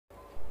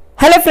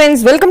Hello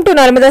friends, welcome to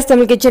Narmada's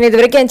Tamil Kitchen. If you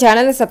like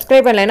channel,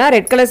 subscribe பண்ணலைனா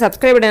red color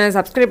subscribe button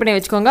subscribe பண்ணி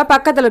வெச்சுக்கோங்க.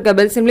 பக்கத்துல இருக்க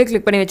bell symbol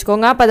click பண்ணி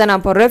வெச்சுக்கோங்க. அப்பதான்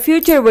நான் போடுற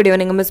future video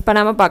நீங்க மிஸ்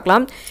பண்ணாம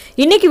பார்க்கலாம்.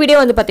 இன்னைக்கு வீடியோ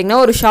வந்து பாத்தீங்கன்னா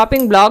ஒரு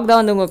ஷாப்பிங் vlog தான்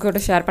வந்து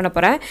உங்ககிட்ட ஷேர் பண்ண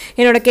போறேன்.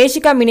 என்னோட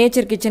கேஷிகா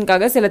மினியேச்சர்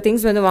கிச்சனுக்காக சில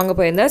things வந்து வாங்க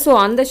போயிருந்தேன். சோ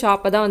அந்த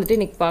ஷாப்பை தான் வந்துட்டு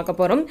இன்னைக்கு பார்க்க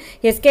போறோம்.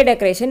 SK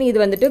டெக்கரேஷன்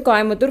இது வந்துட்டு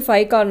கோயம்புத்தூர்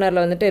 5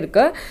 கார்னர்ல வந்துட்டு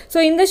இருக்கு. சோ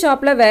இந்த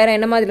ஷாப்ல வேற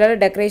என்ன மாதிரியான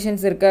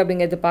டெக்கரேஷன்ஸ் இருக்கு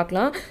அப்படிங்கிறது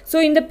பார்க்கலாம்.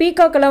 சோ இந்த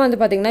பீகாக் எல்லாம்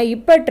வந்து பாத்தீங்கன்னா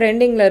இப்ப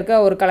ட்ரெண்டிங்ல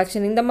இருக்க ஒரு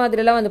கலெக்ஷன். இந்த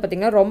மாதிரி எல்லாம் வந்து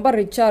பாத்தீங்கன்னா ரொம்ப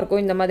ரிச்சா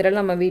இருக்கும். இந்த மாதிரி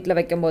எல்லாம் நம்ம வீட்ல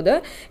வைக்கும்போது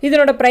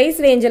இதனோட பிரைஸ்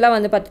ரேஞ்ச் எல்லாம்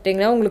வந்து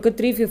பாத்துட்டீங்கன்னா உங்களுக்கு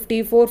 350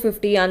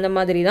 450 அந்த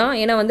மாதிரி தான்.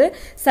 ஏனா வந்து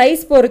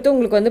சைஸ் பொறுத்து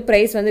உங்களுக்கு வந்து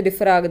பிரைஸ் வந்து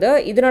டிஃபர் ஆகுது.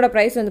 இதனோட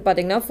பிரைஸ் வந்து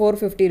பாத்தீங்கன்னா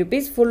 450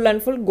 rupees full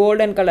and full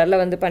golden கலர்ல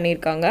வந்து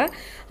பண்ணிருக்காங்க.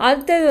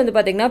 அடுத்து வந்து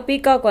பாத்தீங்கன்னா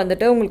பீகாக்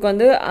வந்துட்டு உங்களுக்கு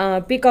வந்து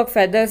பீகாக்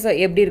ஃபெதர்ஸ்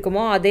எப்படி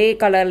இருக்குமோ அதே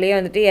கலர்லயே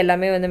வந்துட்டு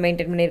எல்லாமே வந்து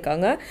மெயின்டைன்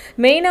பண்ணிருக்காங்க.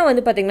 மெயினா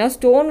வந்து பாத்தீங்கன்னா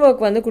ஸ்டோன்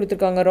வர்க் வந்து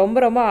கொடுத்திருக்காங்க. ரொம்ப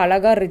ரொம்ப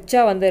அழகா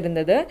ரிச்சா வந்து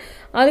இருந்தது.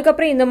 அதுக்கு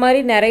அப்புறம் இந்த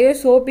மாதிரி நிறைய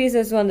ஷோ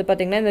பீசஸ் வந்து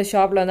பாத்தீங்கன்னா இந்த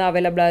ஷாப்ல வந்து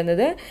அவேலபிளா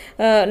இருந்தது.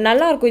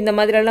 நல்லா இருக்கும். இந்த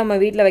மாதிரி எல்லாம் நம்ம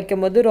வீட்ல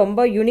வைக்கும்போது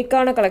ரொம்ப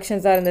யூனிக்கான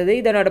கலெக்ஷன்ஸா இருந்தது.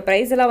 இதனோட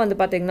பிரைஸ் எல்லாம் வந்து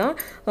பாத்தீங்கன்னா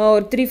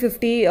ஒரு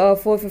 350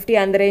 450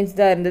 அந்த ரேஞ்ச்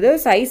தான் இருந்தது.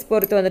 சைஸ்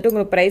பொறுத்து வந்துட்டு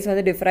உங்களுக்கு பிரைஸ்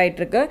வந்து டிஃபர்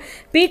ஆயிட்டு இருக்கு.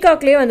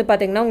 பீகாக்லயே வந்து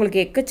பாத்தீங்கன்னா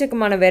உங்களுக்கு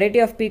எக்கச்சக்கமான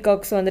வெரைட்டி ஆஃப்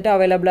பீகாக்ஸ் வந்துட்டு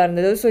அவேலபிளா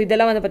இருந்தது. ஸோ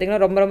இதெல்லாம் வந்து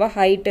பாத்தீங்கன்னா ரொம்ப ரொம்ப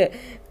ஹைட்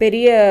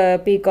பெரிய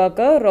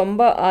பீகாக்கு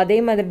ரொம்ப அதே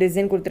மாதிரி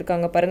டிசைன்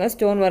கொடுத்துருக்காங்க பாருங்க.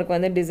 ஸ்டோன் ஒர்க்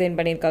வந்து டிசைன்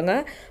பண்ணியிருக்காங்க.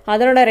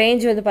 அதனோட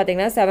ரேஞ்ச் வந்து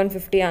பாத்தீங்கன்னா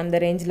 750 அந்த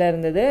ரேஞ்சில்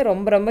இருந்தது.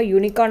 ரொம்ப ரொம்ப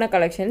யூனிக்கான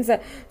கலெக்ஷன்ஸ்.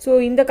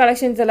 ஸோ இந்த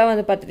கலெக்ஷன்ஸ் எல்லாம்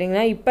வந்து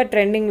பார்த்துட்டிங்கன்னா இப்போ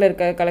ட்ரெண்டிங்கில்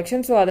இருக்க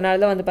கலெக்ஷன். ஸோ அதனால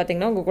தான் வந்து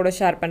பார்த்தீங்கன்னா உங்கள் கூட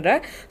ஷேர்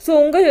பண்ணுறேன். ஸோ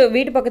உங்கள்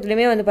வீட்டு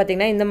பக்கத்துலையுமே வந்து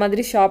பார்த்தீங்கன்னா இந்த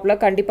மாதிரி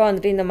ஷாப்பில் கண்டிப்பாக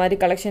வந்துட்டு இந்த மாதிரி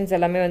கலெக்ஷன்ஸ்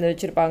எல்லாமே வந்து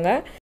வச்சுருப்பாங்க.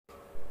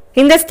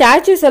 இந்த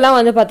ஸ்டாச்சூஸ் எல்லாம்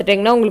வந்து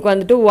பார்த்துட்டிங்கன்னா உங்களுக்கு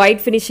வந்துட்டு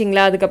ஒயிட்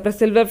ஃபினிஷிங்கில் அதுக்கப்புறம்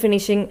சில்வர்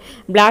ஃபினிஷிங்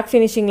பிளாக்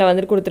ஃபினிஷிங்கில்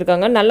வந்துட்டு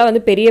கொடுத்துருக்காங்க. நல்லா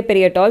வந்து பெரிய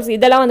பெரிய டால்ஸ்.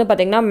 இதெல்லாம் வந்து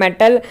பார்த்திங்கன்னா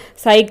மெட்டல்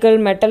சைக்கிள்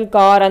மெட்டல்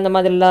கார் அந்த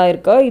மாதிரிலாம்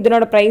இருக்குது.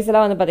 இதனோட ப்ரைஸ்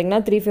எல்லாம் வந்து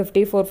பார்த்திங்கன்னா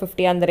 350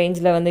 450 அந்த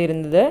ரேஞ்சில் வந்து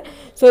இருந்தது.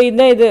 ஸோ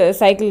இது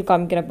சைக்கிள்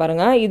காமிக்கிற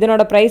பாருங்கள்.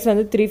 இதனோட ப்ரைஸ்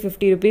வந்து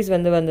 350 rupees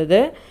வந்து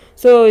வந்தது.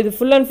 ஸோ இது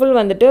ஃபுல் அண்ட் ஃபுல்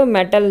வந்துட்டு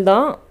மெட்டல்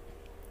தான்.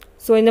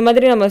 ஸோ இந்த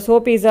மாதிரி நம்ம ஷோ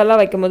பீஸெல்லாம்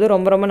வைக்கும்போது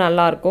ரொம்ப ரொம்ப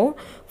நல்லாயிருக்கும்.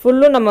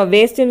 ஃபுல்லும் நம்ம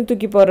வேஸ்ட்டுன்னு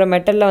தூக்கி போடுற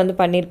மெட்டலில் வந்து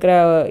பண்ணியிருக்கிற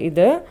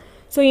இது.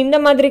 ஸோ இந்த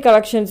மாதிரி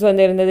கலெக்ஷன்ஸ்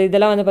வந்து இருந்தது.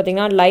 இதெல்லாம் வந்து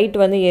பார்த்திங்கன்னா லைட்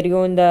வந்து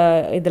எரியும் இந்த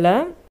இதில்.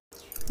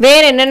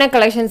 வேறு என்னென்ன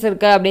கலெக்ஷன்ஸ்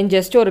இருக்குது அப்படின்னு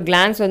ஜஸ்ட் ஒரு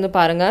கிளான்ஸ் வந்து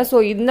பாருங்கள். ஸோ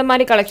இந்த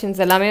மாதிரி கலெக்ஷன்ஸ்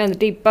எல்லாமே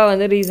வந்துட்டு இப்போ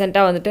வந்து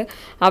ரீசெண்டாக வந்துட்டு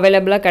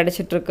அவைலபிளாக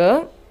கிடச்சிட்ருக்கு.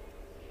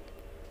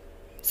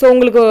 ஸோ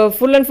உங்களுக்கு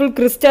ஃபுல் அண்ட் ஃபுல்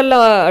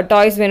கிறிஸ்டலில்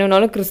டாய்ஸ்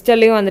வேணும்னாலும்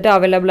கிறிஸ்டல்லையும் வந்துட்டு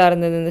அவைலபிளாக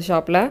இருந்தது இந்த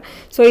ஷாப்பில்.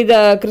 ஸோ இது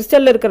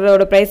கிறிஸ்டலில்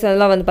இருக்கிறதோட ப்ரைஸ்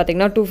எல்லாம் வந்து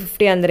பார்த்திங்கன்னா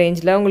 250 அந்த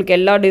ரேஞ்சில் உங்களுக்கு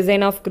எல்லா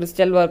டிசைன் ஆஃப்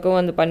கிறிஸ்டல் ஒர்க்கும்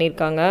வந்து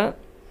பண்ணியிருக்காங்க.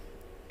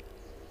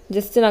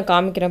 ஜஸ்ட்டு நான்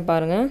காமிக்கிறேன்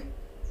பாருங்கள்.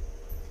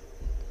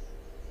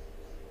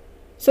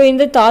 ஸோ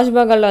இந்த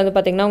தாஜ்மஹாலில் வந்து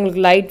பார்த்திங்கன்னா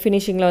உங்களுக்கு லைட்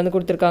ஃபினிஷிங்கில் வந்து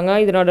கொடுத்துருக்காங்க.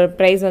 இதனோட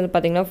ப்ரைஸ் வந்து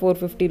பார்த்திங்கன்னா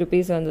 450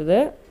 rupees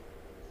வந்தது.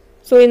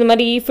 ஸோ இந்த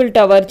மாதிரி ஈஃபில்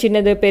டவர்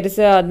சின்னது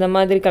பெருசு அந்த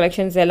மாதிரி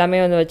கலெக்ஷன்ஸ்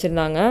எல்லாமே வந்து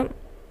வச்சுருந்தாங்க.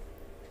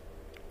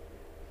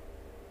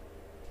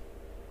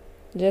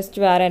 ஜஸ்ட்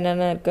வேறு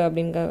என்னென்ன இருக்குது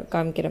அப்படின்னு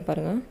காமிக்கிறேன்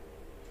பாருங்கள்.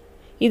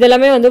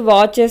 இதெல்லாமே வந்து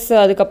வாட்சஸ்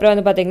அதுக்கப்புறம்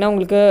வந்து பார்த்திங்கன்னா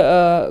உங்களுக்கு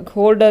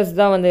ஹோல்டர்ஸ்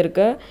தான் வந்து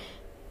இருக்குது.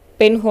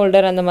 பென்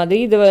ஹோல்டர் அந்த மாதிரி.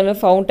 இது வந்து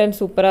ஃபவுண்டன்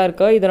சூப்பராக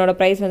இருக்குது. இதனோட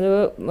ப்ரைஸ் வந்து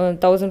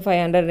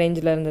 1500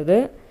 ரேஞ்சில் இருந்தது.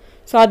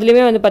 ஸோ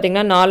அதுலேயுமே வந்து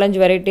பார்த்திங்கன்னா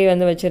 4-5 வெரைட்டி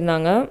வந்து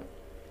வச்சுருந்தாங்க.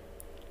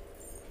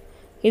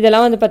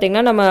 இதெல்லாம் வந்து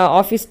பார்த்திங்கன்னா நம்ம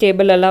ஆஃபீஸ்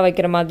டேபிள் எல்லாம்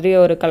வைக்கிற மாதிரி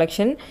ஒரு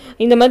கலெக்ஷன்.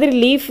 இந்த மாதிரி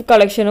லீஃப்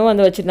கலெக்ஷனும்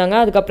வந்து வச்சுருந்தாங்க.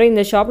 அதுக்கப்புறம்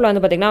இந்த ஷாப்பில்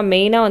வந்து பார்த்திங்கன்னா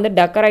மெயினாக வந்து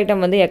டெக்கர்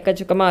ஐட்டம் வந்து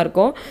எக்கச்சக்கமாக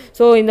இருக்கும்.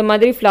 ஸோ இந்த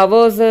மாதிரி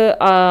ஃப்ளவர்ஸு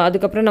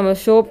அதுக்கப்புறம் நம்ம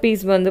ஷோ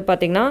பீஸ் வந்து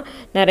பார்த்திங்கன்னா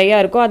நிறையா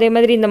இருக்கும். அதே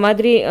மாதிரி இந்த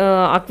மாதிரி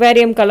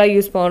அக்வேரியம்கெல்லாம்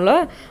யூஸ்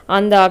பண்ணல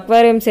அந்த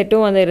அக்வேரியம்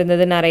செட்டும் வந்து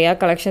இருந்தது. நிறையா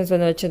கலெக்ஷன்ஸ்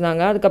வந்து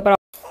வச்சுருந்தாங்க. அதுக்கப்புறம்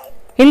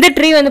இந்த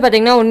ட்ரீ வந்து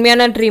பார்த்திங்கன்னா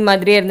உண்மையான ட்ரீ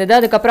மாதிரியே இருந்தது.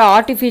 அதுக்கப்புறம்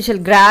ஆர்டிஃபிஷியல்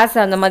கிராஸ்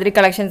அந்த மாதிரி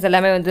கலெக்ஷன்ஸ்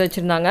எல்லாமே வந்து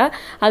வச்சுருந்தாங்க.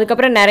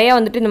 அதுக்கப்புறம் நிறையா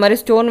வந்துட்டு இந்த மாதிரி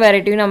ஸ்டோன்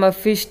வெரைட்டியும் நம்ம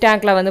ஃபிஷ்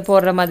டேங்க்கில் வந்து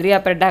போடுற மாதிரி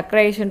அப்புறம்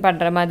டெக்கரேஷன்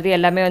பண்ணுற மாதிரி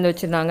எல்லாமே வந்து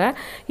வச்சுருந்தாங்க.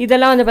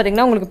 இதெல்லாம் வந்து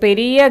பார்த்திங்கன்னா உங்களுக்கு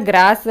பெரிய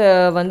கிராஸ்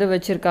வந்து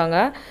வச்சுருக்காங்க.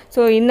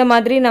 ஸோ இந்த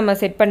மாதிரி நம்ம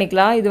செட்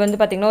பண்ணிக்கலாம். இது வந்து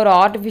பார்த்திங்கன்னா ஒரு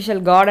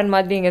ஆர்டிஃபிஷியல் கார்டன்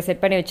மாதிரி இங்கே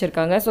செட் பண்ணி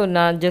வச்சுருக்காங்க. ஸோ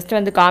நான் ஜஸ்ட்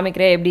வந்து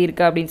காமிக்கிறேன் எப்படி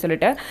இருக்குது அப்படின்னு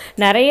சொல்லிட்டு.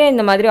 நிறைய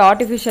இந்த மாதிரி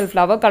ஆர்டிஃபிஷியல்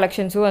ஃப்ளவர்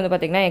கலெக்ஷன்ஸும் வந்து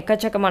பார்த்திங்கன்னா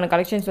எக்கச்சக்கமான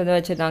கலெக்ஷன்ஸ் வந்து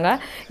வச்சுருந்தாங்க.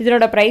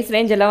 இதனோட ப்ரைஸ்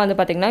ரேஞ்ச் எல்லாம் வந்து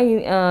பார்த்திங்கன்னா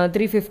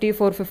 350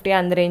 450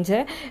 அந்த ரேஞ்சு.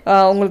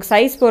 உங்களுக்கு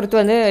சைஸ் பொறுத்து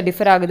வந்து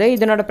டிஃபர் ஆகுது.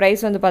 இதனோட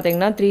ப்ரைஸ் வந்து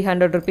பார்த்தீங்கன்னா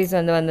 300 rupees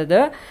வந்து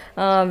வந்தது.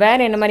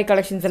 வேறு என்ன மாதிரி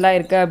கலெக்ஷன்ஸ் எல்லாம்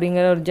இருக்குது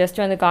அப்படிங்கிற ஒரு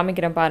ஜஸ்ட் வந்து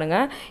காமிக்கிறேன்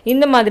பாருங்கள்.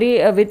 இந்த மாதிரி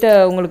வித்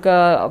உங்களுக்கு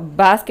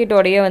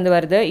பாஸ்கெட்டோடையே வந்து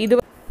வருது. இது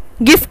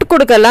கிஃப்ட்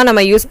கொடுக்கலாம்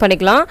நம்ம யூஸ்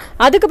பண்ணிக்கலாம்.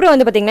 அதுக்கப்புறம்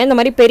வந்து பார்த்திங்கன்னா இந்த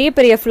மாதிரி பெரிய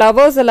பெரிய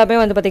ஃப்ளவர்ஸ் எல்லாமே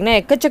வந்து பார்த்திங்கன்னா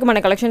எக்கச்சக்கமான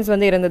கலெக்ஷன்ஸ்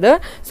வந்து இருந்தது.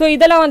 ஸோ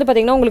இதெல்லாம் வந்து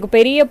பார்த்திங்கன்னா உங்களுக்கு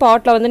பெரிய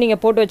பாட்டில் வந்து நீங்கள்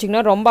போட்டு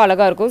வச்சிங்கன்னா ரொம்ப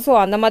அழகாக இருக்கும். ஸோ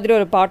அந்த மாதிரி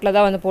ஒரு பாட்டில்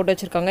தான் வந்து போட்டு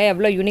வச்சுருக்காங்க.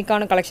 எவ்வளோ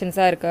யூனிக்கான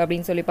கலெக்ஷன்ஸாக இருக்குது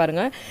அப்படின்னு சொல்லி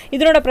பாருங்கள்.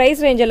 இதனோட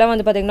ப்ரைஸ் ரேஞ்ச் எல்லாம்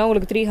வந்து பார்த்திங்கன்னா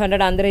உங்களுக்கு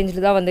 300 அந்த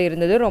ரேஞ்சில் தான் வந்து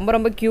இருந்தது. ரொம்ப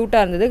ரொம்ப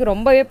க்யூட்டாக இருந்தது.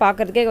 ரொம்பவே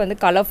பார்க்குறதுக்கே வந்து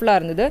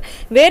கலர்ஃபுல்லாக இருந்தது.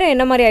 வேறு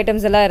என்ன மாதிரி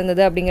ஐட்டம்ஸ் எல்லாம்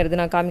இருந்தது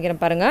அப்படிங்கிறது நான்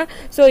காமிக்கிறேன் பாருங்கள்.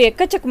 ஸோ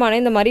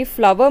எக்கச்சக்கமான இந்த மாதிரி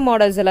ஃப்ளவர்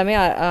மாடல்ஸ் எல்லாமே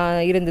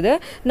இருந்தது.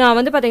 நான்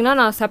வந்து பார்த்திங்கன்னா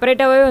நான்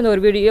செப்பரேட்டாகவே வந்து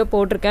ஒரு வீடியோ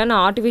போட்டிருக்கேன்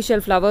நான்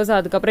ஆர்டிஃபிஷியல் ஃப்ளவர்ஸ்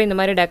அதுக்கப்புறம் இந்த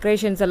மாதிரி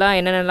டெக்கரேஷன்ஸ் எல்லாம்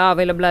என்னென்னலாம்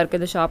அவைலபிளாக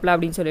இருக்குது இந்த ஷாப்பில்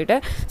அப்படின்னு சொல்லிட்டு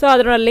ஸோ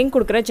அதோட லிங்க்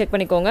கொடுக்குறேன் செக்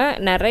பண்ணிக்கோங்க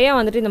நிறையா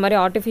வந்துட்டு இந்த மாதிரி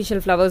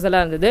ஆர்டிஃபிஷியல் ஃப்ளவர்ஸ்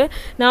எல்லாம் இருந்தது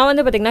நான்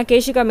வந்து பார்த்திங்கன்னா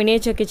கேஷிகா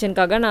மினியேச்சர்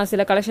கிச்சனுக்காக நான்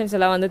சில கலெக்ஷன்ஸ்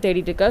எல்லாம் வந்து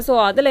தேடிட்டு இருக்கேன் ஸோ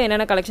அதில்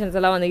என்னென்ன கலெக்ஷன்ஸ்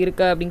எல்லாம் வந்து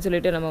இருக்குது அப்படின்னு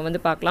சொல்லிட்டு நம்ம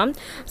வந்து பார்க்கலாம்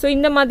ஸோ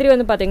இந்த மாதிரி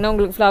வந்து பார்த்திங்கன்னா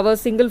உங்களுக்கு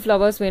ஃப்ளவர்ஸ் சிங்கிள்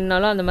ஃப்ளவர்ஸ்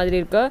வேணுனாலும் அந்த மாதிரி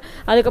இருக்குது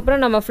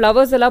அதுக்கப்புறம் நம்ம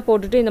ஃப்ளவர்ஸ் எல்லாம்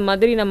போட்டுட்டு இந்த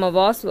மாதிரி நம்ம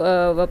வாஷ்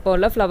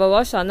வைப்போம்ல ஃப்ளவர்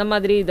வாஷ் அந்த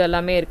மாதிரி இது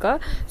எல்லாமே இருக்கா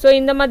ஸோ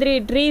இந்த மாதிரி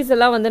ட்ரீஸ்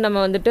எல்லாம் வந்து நம்ம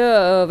வந்துட்டு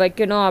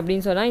வைக்கணும்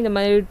அப்படின்னு சொன்னால் இந்த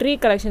மாதிரி ட்ரீ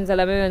கலெக்ஷன்ஸ்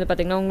எல்லாமே வந்து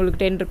பார்த்திங்கன்னா உங்களுக்கு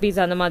 10 rupees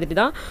அந்த மாதிரி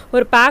தான்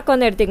ஒரு பேக்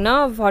வந்து எடுத்திங்கன்னா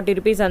 40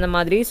 rupees அந்த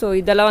மாதிரி ஸோ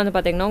இதெல்லாம் வந்து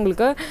பார்த்திங்கன்னா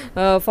உங்களுக்கு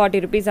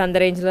 40 rupees அந்த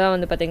ரேஞ்சில் தான்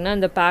வந்து பார்த்திங்கன்னா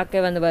இந்த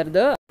பேக்கே வந்து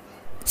வருது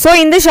ஸோ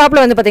இந்த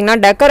ஷாப்பில் வந்து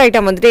பார்த்திங்கன்னா டெக்கர்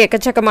ஐட்டம் வந்துட்டு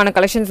எக்கச்சக்கமான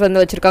கலெக்ஷன்ஸ்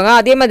வந்து வச்சுருக்காங்க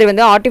அதே மாதிரி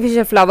வந்து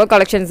ஆர்டிஃபிஷியல் ஃப்ளவர்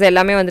கலெக்ஷன்ஸ்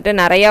எல்லாமே வந்துட்டு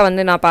நிறையா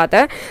வந்து நான்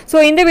பார்த்தேன்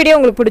ஸோ இந்த வீடியோ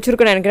உங்களுக்கு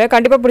பிடிச்சிருக்குன்னு நினைக்கிறேன்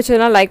கண்டிப்பாக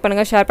பிடிச்சதுனா லைக்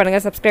பண்ணுங்கள் ஷேர்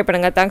பண்ணுங்கள் சப்ஸ்கிரைப்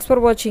பண்ணுங்கள் தேங்க்ஸ்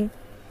ஃபார் வாட்சிங்